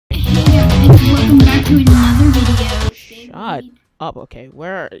welcome back to another video. Shut up, okay.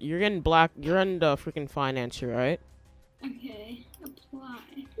 Where you're getting black? You're in the freaking finance here, right? Okay, apply.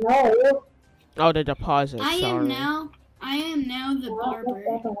 No. Oh, the deposit. I sorry. am now the barber.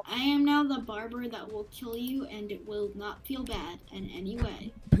 I am now the barber that will kill you, and it will not feel bad in any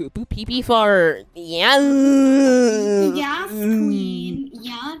way. Poo poo pee pee fart. Yeah. Yes, queen.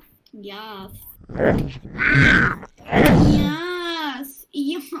 Yes. Yes. Yes.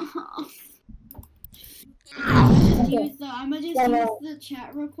 Yes. I'm gonna just use the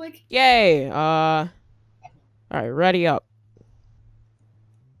chat real quick. Yay. All right, ready up.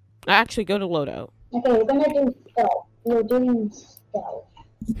 Actually, go to loadout. Okay, we're gonna do stealth. We're doing stealth.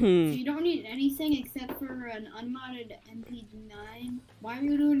 You don't need anything except for an unmodded MP9. Why are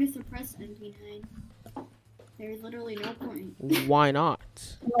you doing a suppressed MP9? There's literally no point. Why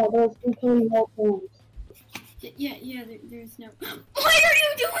not? No, there's literally no point. Yeah, there's no... Why are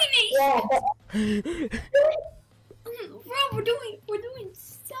you doing it? Yeah, Bro, we're doing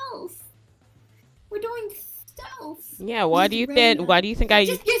stealth. We're doing stealth. Yeah. Why do you think? Why do you think I?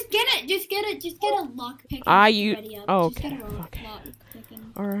 Just get it. Just get a lock pick. Oh, Just okay. get a lock Okay. pick.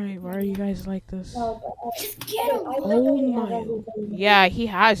 All right. Why are you guys like this? Just get a lock. Oh my. Yeah, he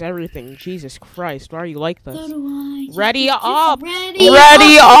has everything. Jesus Christ. Why are you like this? So do I. Ready Just up.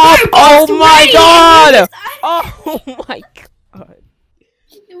 Ready up. Oh my god. Oh my god.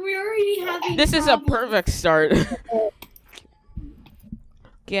 We're already having This is a problems. perfect start.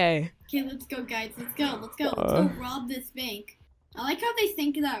 Okay. Okay, let's go, guys. Let's go rob this bank. I like how they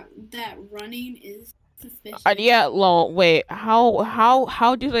think that running is suspicious. Yeah, lol. Wait.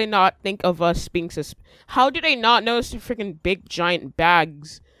 How do they not think of us being How do they not notice the freaking big giant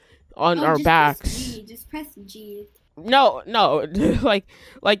bags on our backs? Just press G. No. like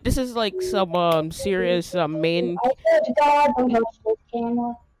this is like some serious main. I swear to God, don't touch this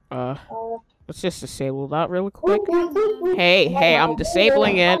camera. Let's just disable that really quick. Hey, I'm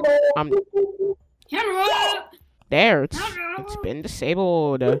disabling it. There, it's been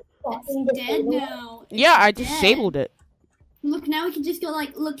disabled. It's dead now. Yeah, I disabled it. Look, now we can just go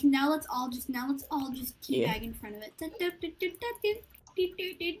like, look, now let's all just teabag in front of it. I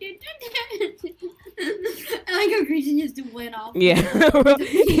like how Christian just went off. Yeah,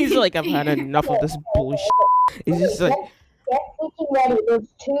 he's like, I've had enough of this bullshit. He's just like, get freaking ready. There's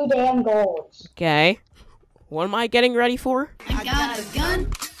 2 damn goals. okay. What am I getting ready for? I got a gun.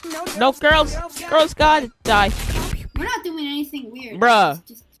 No, girls gotta die. We're not doing anything weird. Bruh.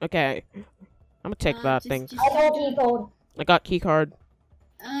 Okay. I'm gonna take that thing. I got key code. I got key card.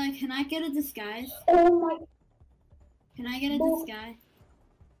 Can I get a disguise? Oh my. Can I get a disguise?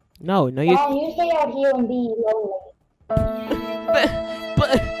 No, you. You stay out here and be lonely. But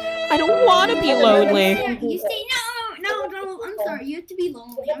I don't want to be lonely. You stay. No. I'm sorry. You have to be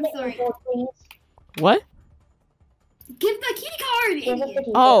lonely. I'm sorry. What? Give the key card. Idiot.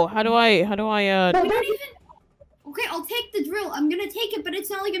 Oh, how do I? We don't even. Okay, I'll take the drill. I'm gonna take it, but it's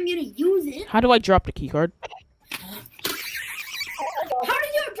not like I'm gonna use it. How do I drop the key card? How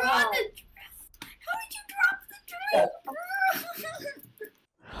did you drop the?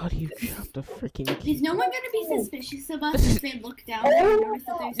 How do you drop the freaking key? Is no one gonna be suspicious of us if they look down and notice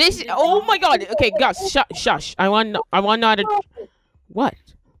that there's This. Oh my god. Okay, guys, shush. I want not to. What?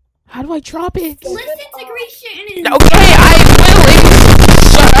 How do I drop it? Listen to Grisha and Okay, I will.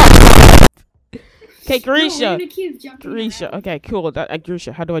 Shut up. Okay, Grisha. No, Grisha. Okay, cool.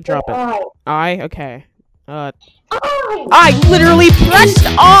 Grisha, how do I drop it? Okay. I literally pressed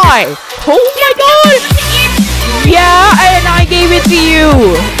I. Oh my god. Yeah, and I gave it to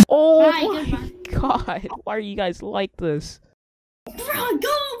you. Oh my god. Why are you guys like this? Bro, go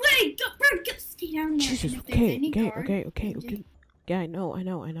away. Bro, stay down there. Jesus. Okay. Yeah, I know. How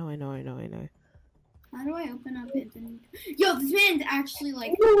do I open up it? Yo, this man's actually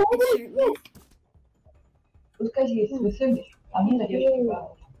like shirtless. Because he's specific. I mean,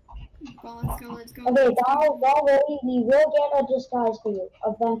 Well, let's go. Okay, don't worry. We will get a disguise for you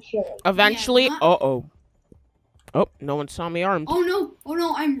Eventually? Yeah, Uh-oh. Oh, no one saw me armed. Oh no,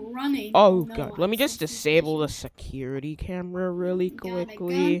 I'm running. Oh no, god. Let me just disable the security camera really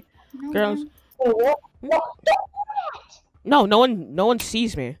quickly. No, Girls. What? No one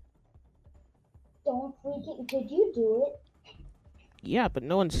sees me. Don't freaking. Did you do it? Yeah, but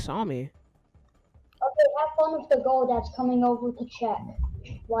no one saw me. Okay, have fun with the girl that's coming over to check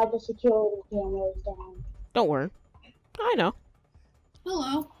why the security camera is down. Don't worry. I know.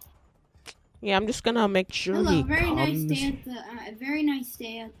 Hello. Yeah, I'm just gonna make sure Hello. he Very comes. very nice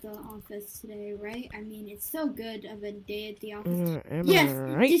day at the office today, right? I mean, it's so good of a day at the office. Yes.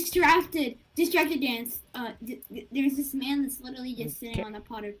 Right? Distracted dance. There's this man that's literally just sitting on a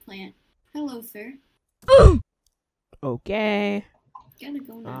potted plant. Hello, sir. Okay. Gotta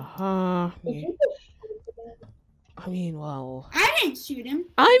go now. Uh-huh. I mean, well... I didn't shoot him.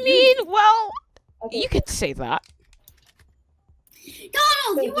 I mean, well... Okay. You could say that.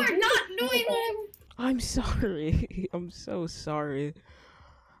 Donald, you are not doing what I'm sorry. I'm so sorry.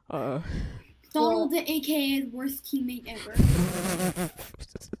 Donald, the AKA worst teammate ever.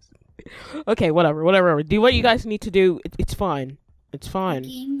 Okay, whatever. Do what you guys need to do. It's fine. It's fine.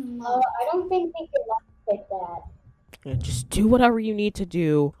 I don't think we can like that. Yeah, just do whatever you need to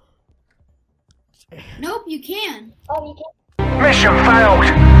do. Nope, you can. Oh, you can. Mission failed.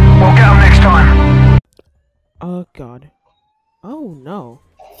 We'll get them next time. Oh, God. Oh, no.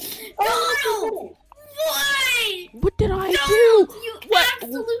 Donald! Why? What did I do? You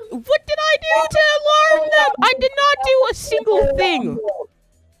What did I do to alarm them? I did not do a single thing.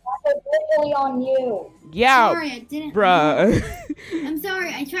 That's literally on you. Yeah, Sorry, I didn't. bruh. I'm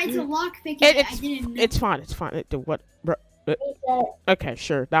sorry. I tried to lockpick it. I didn't know. It's fine. What, bruh? He said, Okay,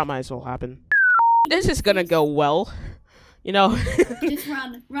 sure. That might as well happen. This is gonna go well. You know. Just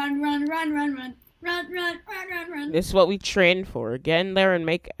run. This is what we trained for. Get in there and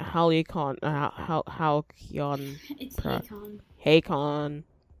make Halcyon. It's Hakon. Hakon.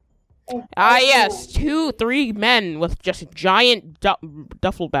 Ah, yes, 2-3 men with just giant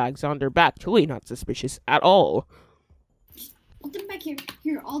duffel bags on their back. Totally not suspicious at all. Put them back here.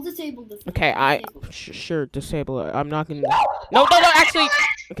 Here, I'll disable this. Okay, sure, disable it. I'm not gonna. No, actually.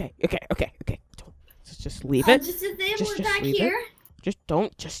 Okay. Don't. Just leave it. Just disable Just it back leave here. it. Just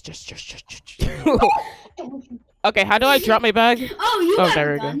don't. Just. Okay, how do I drop my bag? Oh, you got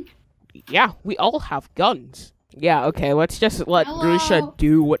there a we gun. go. Yeah, we all have guns. Yeah, okay, let's just let Grusha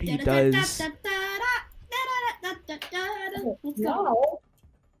do what he does. Let's go. no.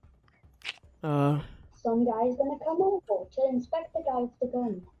 Some guy's gonna come over to inspect the guy with the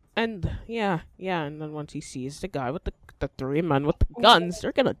gun. And yeah, and then once he sees the guy with the 3 men with the guns,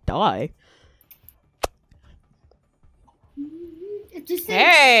 they're gonna die.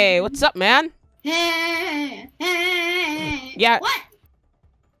 Hey, what's up, man? Hey. Yeah. What?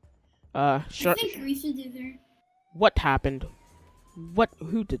 Sure. I think Grisha did there. What happened?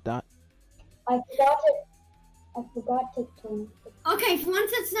 Who did that? I forgot to turn. Okay, for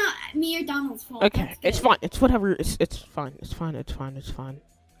once it's not me or Donald's fault. Okay, it's fine. It's whatever. It's fine. It's fine.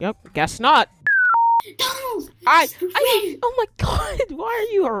 Yep. Guess not. Donald! I mean, oh my God! Why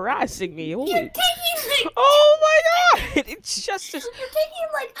are you harassing me? Holy. You're taking like. Oh my God! It's just this. You're taking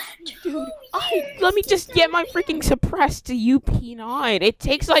like 2 years. Let me just get my freaking suppressed to UP9. It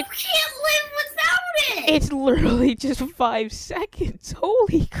takes like. You can't live without it. It's literally just 5 seconds.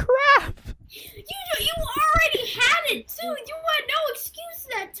 Holy crap! You already had it too. You had no excuse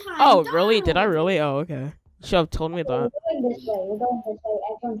that time. Oh, Donald. really? Did I really? Oh, okay. You should have told me that. We're going this way.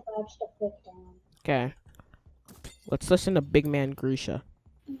 Everyone crouch the click down. Okay. Let's listen to Big Man Grusha.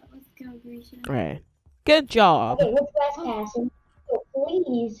 Let's go, Grisha. Right. Good job. Okay, we're trespassing. So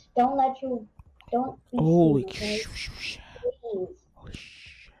please don't be Holy seen, okay? shit. Please. Holy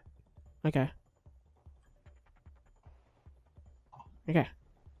shit. Okay. Okay.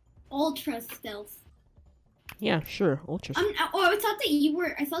 Ultra stealth. Yeah, sure. Ultra. I thought that you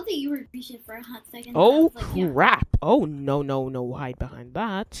were Grisha for a hot second. Oh, I was like, yeah. crap. Oh, no. Hide behind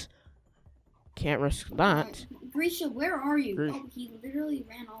that. Can't risk that. Grisha, where are you? Grisha. Oh, he literally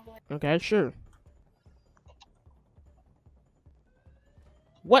ran all the way. Okay, sure.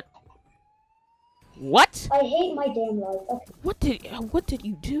 What? I hate my damn life. Okay. What did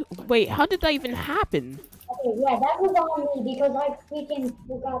you do? Wait, how did that even happen? Okay, yeah, that was on me because I freaking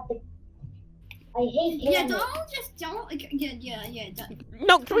forgot the. I hate Yeah, cameras. Donald just don't. Yeah.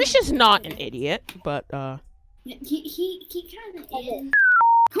 No, Grisha's not an idiot, but Yeah, he kind of Okay. is.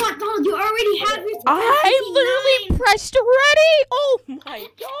 Come on, Donald, you already have your. I literally pressed ready. Oh my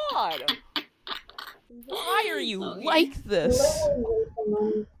God! Why are you like this?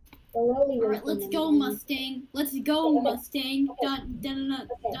 Alright, let's go, Mustang. Let's go, Okay. Mustang.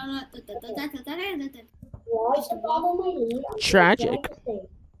 Watch to follow my lead. I'm Tragic. going to stay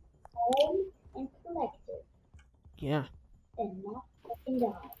calm and collected Yeah. and not fucking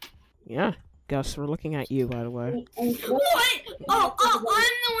die. Yeah. Gus, we're looking at you, by the way. What? Oh, I'm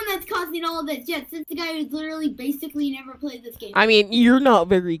the one that's causing all of this. Yeah, since the guy who's literally basically never played this game. I mean, you're not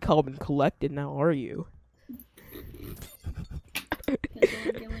very calm and collected now, are you?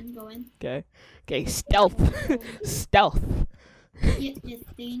 Go in. Okay, stealth. Stealth. Yes,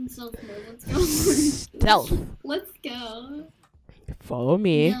 staying so slow. Let's go. Stealth. Let's go. Follow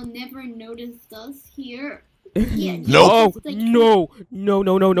me. They'll never notice us here. Yeah, No, just like- no.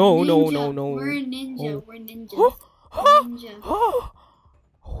 Ninja. We're a ninja. Oh. We're ninja. Oh. Ninja.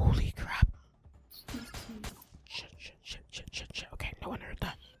 Holy crap.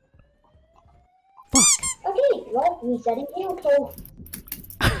 well, resetting cancel.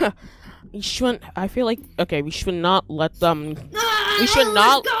 We shouldn't. I feel like okay. We should not let them. We should Let's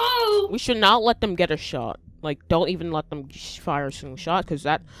not. go! We should not let them get a shot. Like, don't even let them fire a single shot, because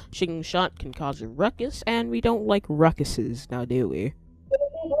that single shot can cause a ruckus, and we don't like ruckuses, now do we?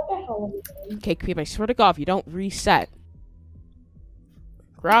 What the hell are we doing? Okay, Creep, I swear to God, if you don't reset.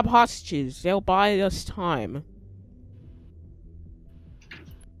 Grab hostages, they'll buy us time.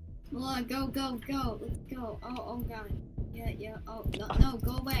 Come on, go, go, go. Let's go. Oh god. Yeah. Oh, no,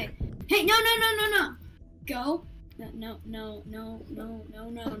 go away. Hey, no. Go. No.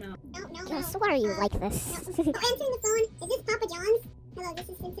 Yes, why are you like this? Oh, answering the phone. Is this Papa John's? Hello, this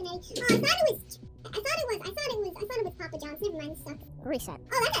is Cincinnati. Oh, I thought it was Papa John's. Never mind, suck. Reset.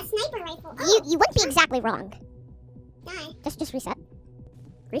 Oh, that's a sniper rifle. Oh. You wouldn't be exactly wrong. Die. Just reset.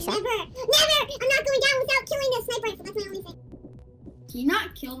 Reset. Never! I'm not going down without killing the sniper rifle. That's my only thing. Can you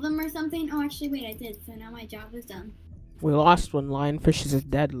not kill them or something? Oh, actually, wait, I did. So now my job is done. We lost one. Lionfish is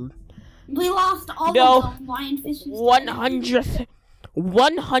dead. We lost all of them. Lionfish is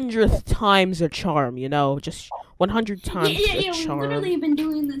 100th times a charm, you know? Just 100 times a charm. We've literally been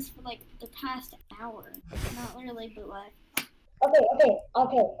doing this for like the past hour. Not literally, but like.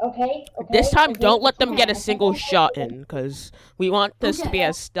 Okay. This time, don't let them get a single shot in, because we want this to be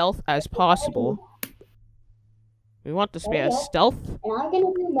as stealth as possible. We want this to be as stealth. And I'm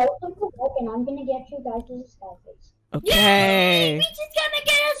gonna do most of the work, and I'm gonna get you guys to disguises. Okay. Yay! We just gotta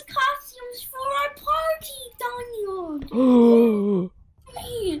get us costumes for our party, Daniel.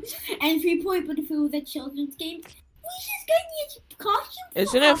 And 3 point, but if it was a children's game, we just gotta get costumes.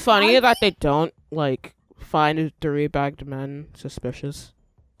 Isn't it funny that they don't like find 3-bagged men suspicious?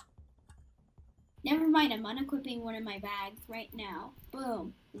 Never mind, I'm unequipping one of my bags right now.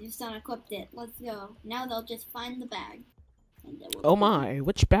 Boom. I just unequipped it. Let's go. Now they'll just find the bag. And then we'll my,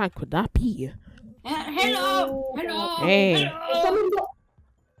 which bag could that be? Hello! Hey. Hello!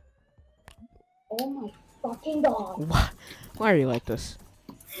 Oh my fucking god. Why are you like this?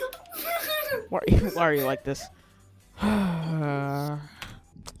 Why are you like this? God.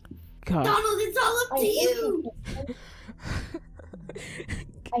 Donald, it's all up to you!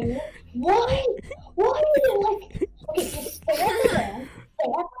 Why? Why are you like... Okay, just stay at the van.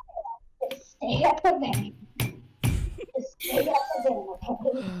 Stay at the van. Just stay at the van,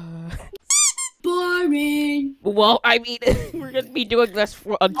 okay? Boring! Well, I mean, we're gonna be doing this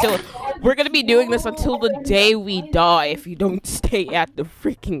until the day we die if you don't stay at the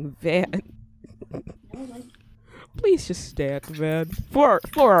freaking van. Please just stay at the van. For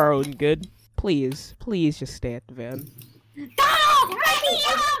our own good. Please just stay at the van. Donald, ready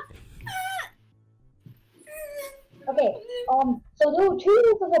up! Okay, so there are 2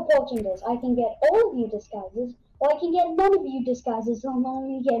 ways of approaching this. I can get all of you disguises, or I can get none of you disguises, and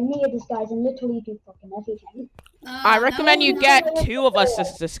only get me a disguise and literally do fucking everything. I recommend you get 2 of us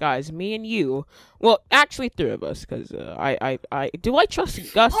as disguise, me and you. Well, actually 3 of us, because do I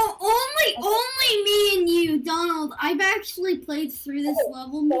trust Gus? Oh, only me and you, Donald. I've actually played through this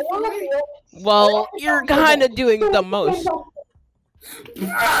level before. Well, you're kind of doing the most.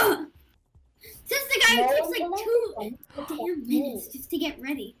 Bruh! Since the guy takes like 2 minutes just to get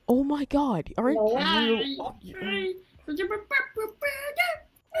ready. Oh my god, aren't you?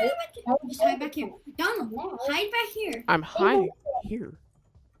 Just hide back here. Donald, hide back here. I'm hiding here.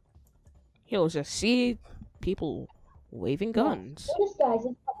 He'll just see people waving guns.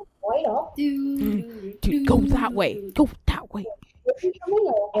 Disguises right up. Dude, go that way. Go that way.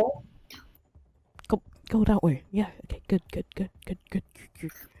 Go that way. Yeah, okay, good.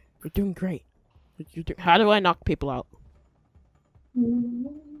 You're doing great. How do I knock people out?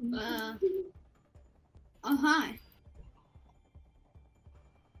 Oh, hi.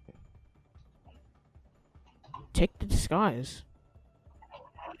 Take the disguise.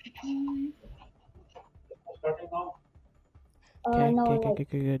 Okay, good.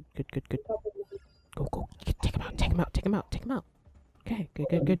 Go. Take him out. Okay,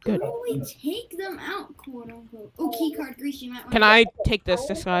 good. How do we take them out, quote unquote? Oh, keycard grease, you might want. Can I take this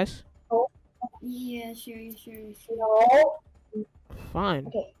disguise? Yeah, sure. No. Fine.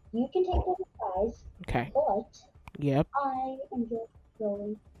 Okay, you can take the disguise. Okay. But Yep. I am just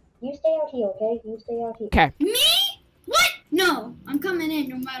going. You stay out here, okay? You stay out here. Okay. Me? What? No, I'm coming in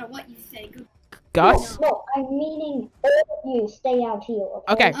no matter what you say. Go. Gus? No, I'm meaning all of you stay out here,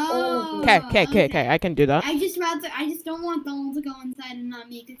 okay? Okay. Oh, Okay. I can do that. I just don't want Donald to go inside and not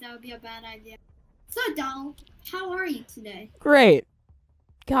me, because that would be a bad idea. So, Donald, how are you today? Great.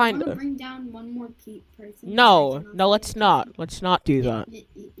 I want to Kinda. bring down one more person. No, let's not. Let's not do that.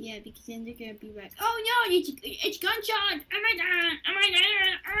 Yeah, because then they're gonna be like, oh no, it's gunshots! Oh my god! Oh my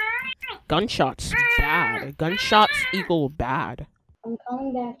god! Gunshots bad. Gunshots equal bad. I'm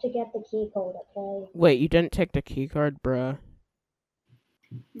coming back to get the key code, okay? Wait, you didn't take the key card, bruh.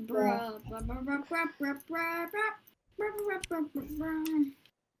 Bruh.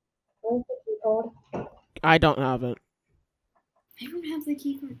 Where's the key code? I don't have it. I don't have the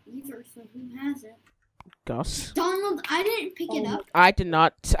key card either, so who has it? Gus? Donald, I didn't pick it up. I did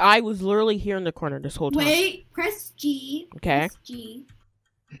not. I was literally here in the corner this whole time. Wait, press G. Okay. Press G.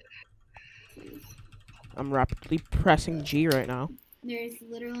 I'm rapidly pressing G right now. There's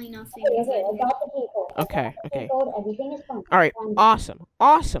literally nothing Okay, inside I here. got the key code. Okay, Key okay. code, everything is fine. Alright, awesome.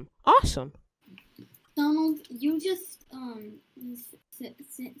 Awesome. Awesome. Donald, you just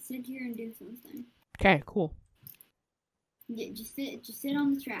sit here and do something. Okay, cool. Yeah, just sit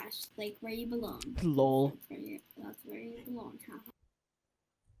on the trash, like where you belong. Lol. That's where you belong.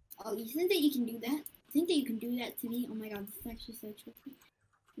 Oh, you think that you can do that? You think that you can do that to me? Oh my god, this is actually so tricky.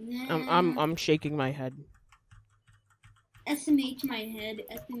 Then I'm shaking my head. SMH my head.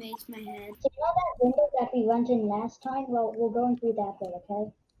 SMH my head. So you know that window that we went in last time? Well, we're going through that way,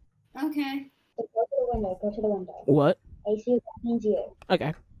 okay? Okay. So go to the window. Go to the window. What? AC, that means you.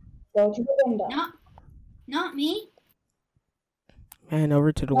 Okay. Go to the window. Not me. And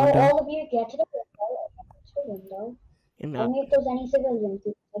over to the No, window. all of you get to the window. Get to the window. I'm not. Only if there's any civilians. I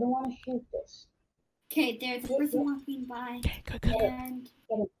don't want to shoot this. Okay, there's a person walking by. Okay, good, good. And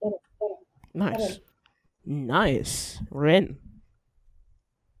Get it, get it, get it. Nice. Nice. We're in.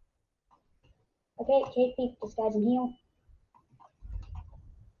 Okay, take peek, disguise and heal.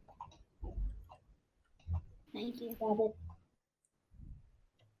 thank you. Grab it.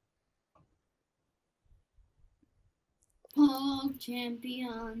 Oh,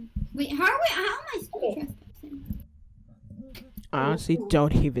 champion. Wait, how am I still Okay. trespassing? I honestly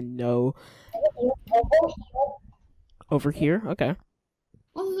don't even know. Over here? Okay.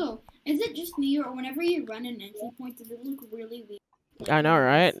 Also, is it just me or whenever you run an entry point, does it look really weird? I know,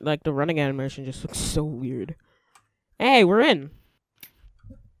 right? Like, the running animation just looks so weird. Hey, we're in.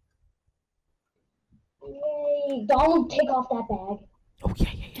 Yay! Donald, take off that bag. Oh, yeah,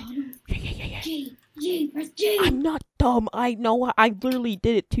 yeah, yeah. Donald, Yeah, yeah, yeah, yeah. G, press G. I'm not dumb. I know. I literally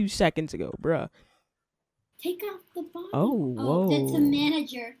did it 2 seconds ago, bruh. Take off the body. Oh, that's a whoa.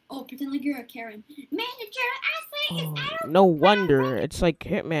 manager. Oh, pretend like you're a Karen. Manager, I think Oh, it's out. no wonder. It's like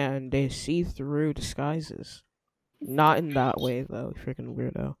Hitman. They see through disguises. Not in that way, though. Freaking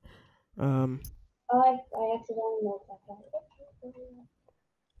weirdo. Oh, I accidentally moved that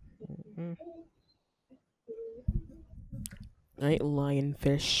bag. Night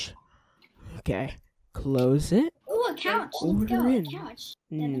lionfish. Okay. Close it. Ooh, a couch. Order Let's go. in. A couch.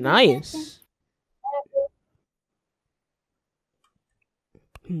 Nice.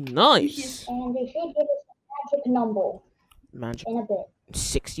 Nice. And they should give us a magic number Magic. in a bit.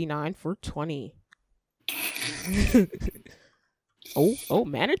 69 for 20. oh,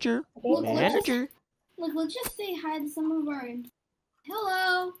 manager. Look, Manager. Look, let's just say hi to some of our.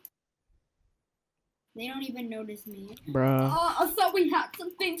 Hello. They don't even notice me. Bruh. Oh, I thought we had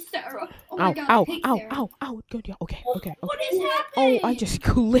something, Sarah. Oh my Ow, god, ow, I hate ow, Sarah. ow, ow. Good, yeah. Okay, okay. What okay. is Oh, happening? I just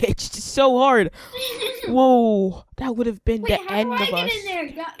glitched so hard. Whoa, that would have been Wait, the how end do I of get us. in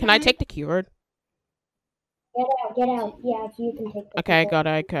there? Can I take the keyword? Get out. Yeah, you can take the Okay, I key. got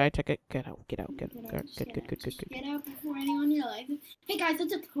it. Okay, I took it. Get out. Get out, Good. Get out before anyone realizes. Hey guys,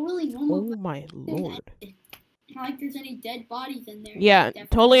 that's a totally normal. Oh my lord. Not like there's any dead bodies in there. Yeah, Definitely.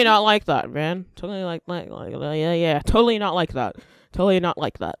 totally not like that, man. Totally yeah. Totally not like that. Totally not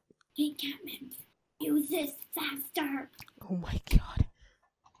like that. Hey Catman, use this faster. Oh my god.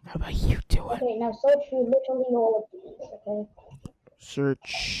 How about you do it? Okay, now search through literally all of these, okay?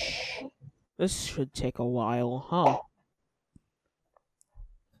 Search. This should take a while, huh?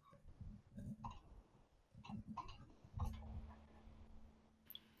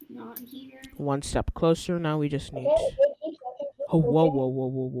 Not here. One step closer. Now we just need. Okay, keep searching. Oh,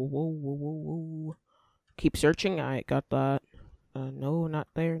 whoa. Keep searching. I got that. No, not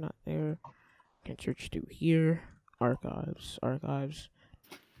there, not there. Can search through here. Archives.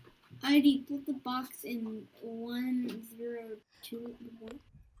 ID, put the box in 102.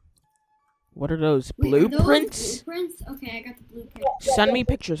 What are those? Wait, are those Blueprints? blueprints? Okay, I got the blueprint. Send me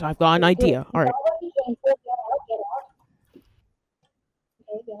pictures. I've got an idea. Alright. Get out.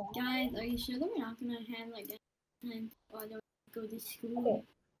 Okay, get out. Guys, are you sure that we're not gonna have like a time while I don't go to school? Okay.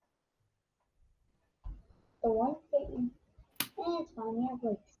 The one thing, it's fine. We have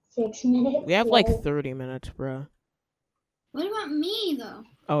like 6 minutes. We have like left. 30 minutes, bruh. What about me though?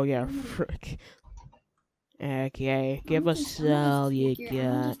 Oh yeah, frick. Okay, give us all you I'm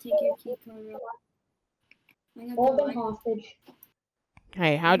gonna got. just take your key card. I gotta Hold go. them hostage.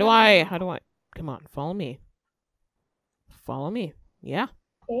 Hey, how do I? Come on, follow me. Follow me. Yeah.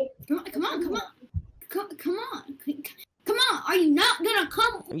 Okay. Come on. Come on. Are you not gonna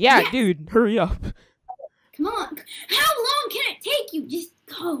come? Yeah, Yes. dude, hurry up. Come on. How long can it take you? Just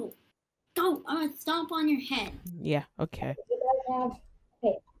go. Go. I'm gonna stomp on your head. Yeah. Okay. You guys have.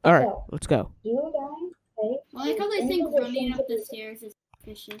 Okay. All right, So, let's go. you guys. Okay. Well, I like how they in think position running to up the be- stairs is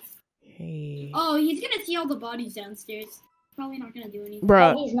suspicious. Hey. Oh, he's gonna see all the bodies downstairs. Probably not gonna do anything. No,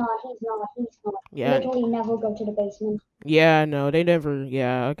 Bruh. he's not. Yeah. Literally never go to the basement. Yeah. No, they never.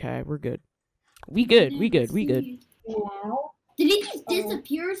 Yeah. Okay, we're good. We good. We good. Now, Did he just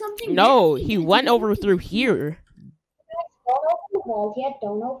disappear or something? No, Yes, he did. went over through here. don't open the vault yet.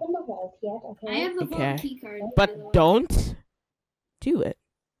 Don't open the vault yet. Okay. I have the Okay. vault key card. by the But way. don't do it.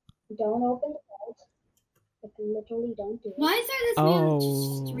 Don't open the vault. Like, literally don't do it. Why is there this man Oh.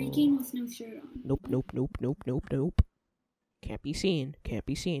 just streaking with no shirt on? Nope. Can't be seen. Can't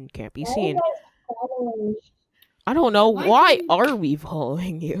be seen. Can't be Why are seen. you guys following me? I don't know. Why Why do you- are we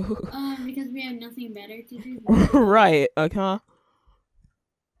following you? Because we have nothing better to do. Right. Okay.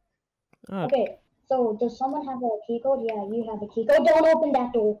 Okay, so does someone have a key code? Yeah, you have a key code. Don't open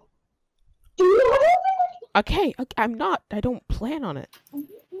that door. Do not open it. Okay. I'm not. I don't plan on it.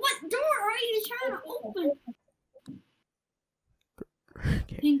 What door are you trying to open?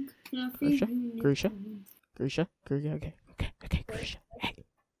 Okay. Pink fluffy Grisha? unicorn. Grisha. Okay. Grisha. Hey. Hey,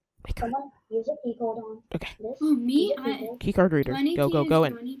 Grisha. Someone use a key code on Okay. this. Oh, me? Use a key I code. Keycard reader. Go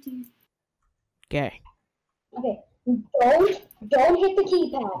in. 22. Okay. Okay, don't hit the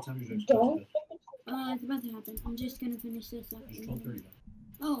keypad. Don't hit the keypad. It's about to happen. I'm just gonna finish this up.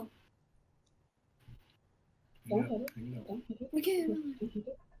 Oh, Don't hit it. Don't hit it. okay. Don't hit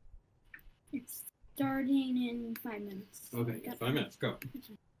it. It's starting in 5 minutes. Okay, Got 5 minutes. Go.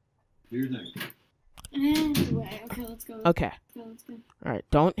 Do your thing. Anyway, okay, let's go. Okay. Let's go. All right.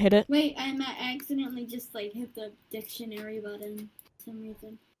 Don't hit it. Wait, I accidentally just like hit the dictionary button for some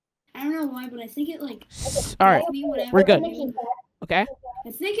reason. I don't know why, but I think it like All right. updates me whenever We're good. Open the keypad. Okay.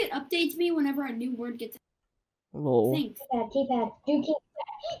 I think it updates me whenever a new word gets. I Lol. think. Keypad. Do keypad.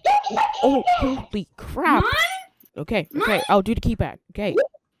 Do keypad. Oh, holy crap. Mine? Okay. Mine? I'll do the keypad. Okay.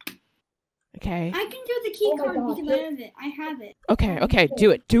 Okay. I can do the key Oh my card God, because dude. I have it. I have it. Okay.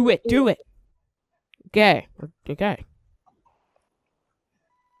 Do it. Okay. Okay.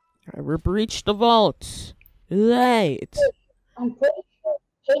 Alright, we've breached the vault. Right. I'm pretty sure.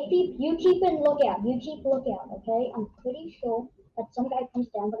 You keep a lookout. You keep lookout, okay? I'm pretty sure that some guy comes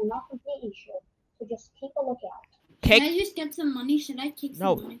down, but I'm not completely sure. So just keep a lookout. Should Okay. I just get some money? Should I kick some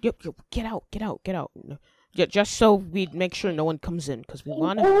No. money? Get out. No. Just so we make sure no one comes in, because we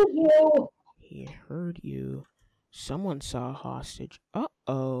want to. Oh, you. He heard you. Someone saw a hostage.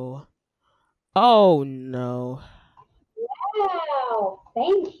 Uh-oh. Oh, no. Wow.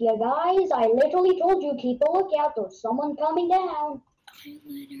 Thank you, guys. I literally told you keep a lookout. There's someone coming down. I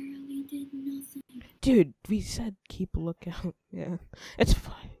literally did nothing. Dude, we said keep a lookout. Yeah. It's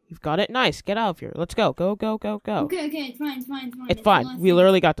fine. You've got it. Nice. Get out of here. Let's go. Go. Okay, it's fine. It's the fine. last We thing.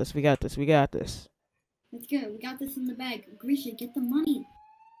 literally got this. We got this. Let's go. We got this in the bag. Grisha, get the money.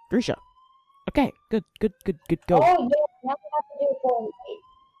 Grisha. Okay. Good. Go. Oh, yeah. Now we have to do it for him.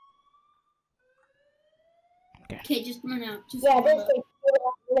 Okay, just run out. Just Yeah, run this out. is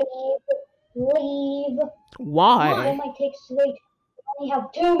leave. Oh, Why? my takes late. We only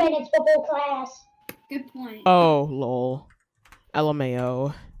have 2 minutes before class. Good point. Oh, lol.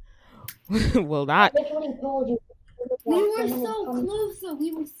 LMAO. Well, that. Literally told you. We were Someone was so coming. close, though.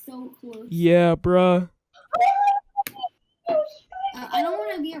 We were so close. Yeah, bruh. I don't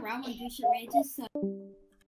want to be around when Grisha rages, so.